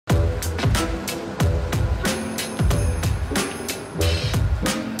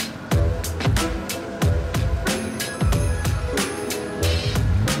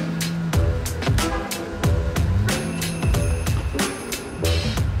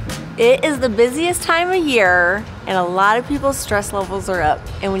It is the busiest time of year and a lot of people's stress levels are up.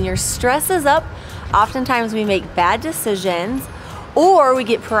 And when your stress is up, oftentimes we make bad decisions or we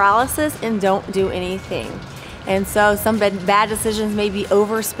get paralysis and don't do anything. And so some bad decisions may be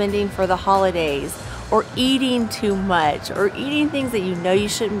overspending for the holidays or eating too much or eating things that you know you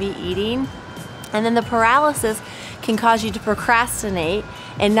shouldn't be eating. And then the paralysis can cause you to procrastinate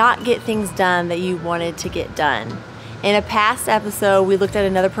and not get things done that you wanted to get done. In a past episode, we looked at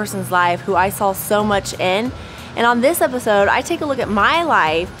another person's life who I saw so much in. And on this episode, I take a look at my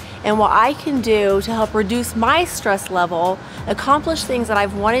life and what I can do to help reduce my stress level, accomplish things that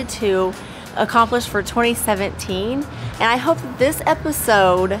I've wanted to accomplish for 2017. And I hope that this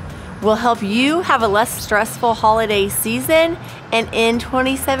episode will help you have a less stressful holiday season and in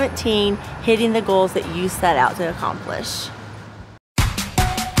 2017, hitting the goals that you set out to accomplish.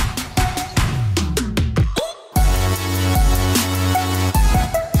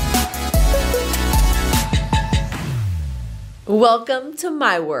 Welcome to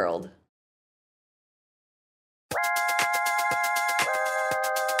my world.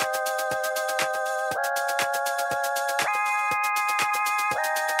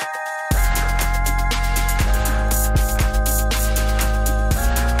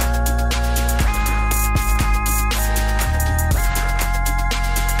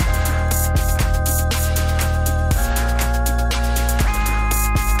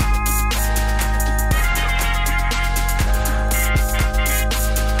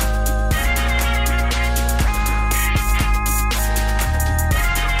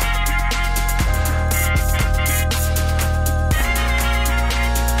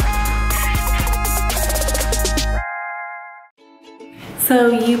 So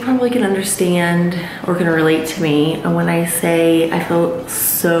you probably can understand or can relate to me when I say I feel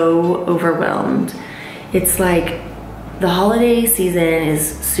so overwhelmed. It's like the holiday season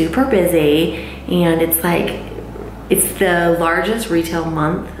is super busy and it's like it's the largest retail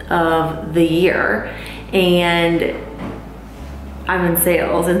month of the year and I'm in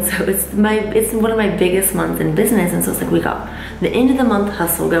sales, and so it's one of my biggest months in business. And so it's like we got the end of the month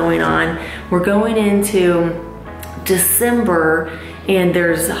hustle going on. We're going into December and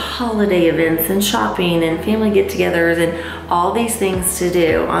there's holiday events and shopping and family get-togethers and all these things to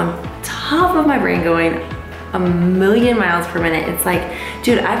do on top of my brain going a million miles per minute. It's like,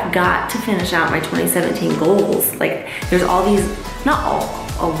 dude, I've got to finish out my 2017 goals. Like there's all these, not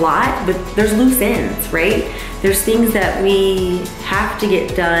a lot, but there's loose ends, right? There's things that we have to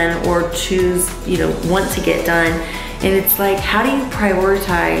get done or choose, want to get done. And it's like, how do you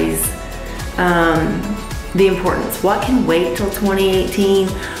prioritize the importance? What can wait till 2018?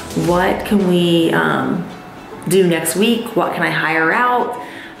 What can we do next week? What can I hire out?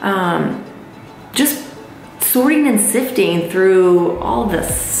 Just sorting and sifting through all the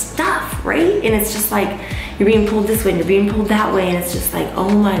stuff, right? And it's just like, you're being pulled this way and you're being pulled that way. And it's just like, oh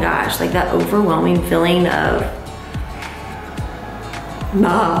my gosh, like that overwhelming feeling of,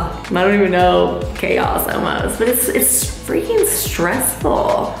 I don't even know, chaos almost. But it's freaking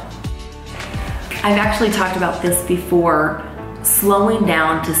stressful. I've actually talked about this before, slowing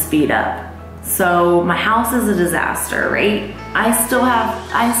down to speed up. So my house is a disaster, right? I still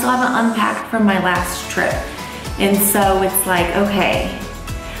haven't unpacked from my last trip. And so it's like, okay,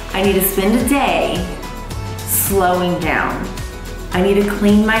 I need to spend a day slowing down. I need to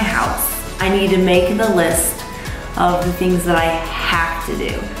clean my house. I need to make the list of the things that I have to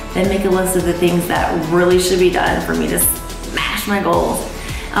do. Then make a list of the things that really should be done for me to smash my goals.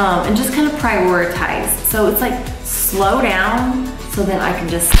 And just kind of prioritize. So it's like slow down so that I can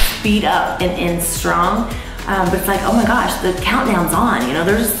just speed up and end strong. But it's like, oh my gosh, the countdown's on.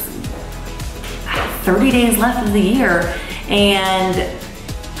 There's 30 days left of the year, and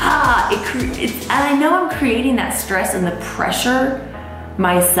and I know I'm creating that stress and the pressure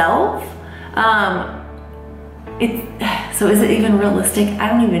myself. So is it even realistic? I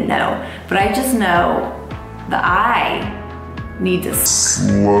don't even know. But I just know that I need to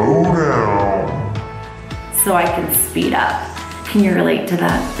slow down so I can speed up. Can you relate to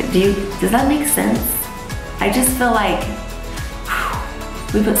that? Does that make sense? I just feel like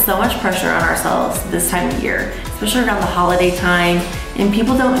we put so much pressure on ourselves this time of year, especially around the holiday time, and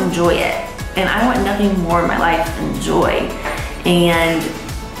people don't enjoy it. And I want nothing more in my life than joy. And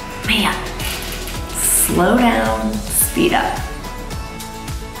man, slow down, speed up.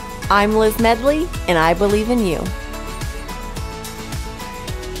 I'm Liz Medley, and I believe in you.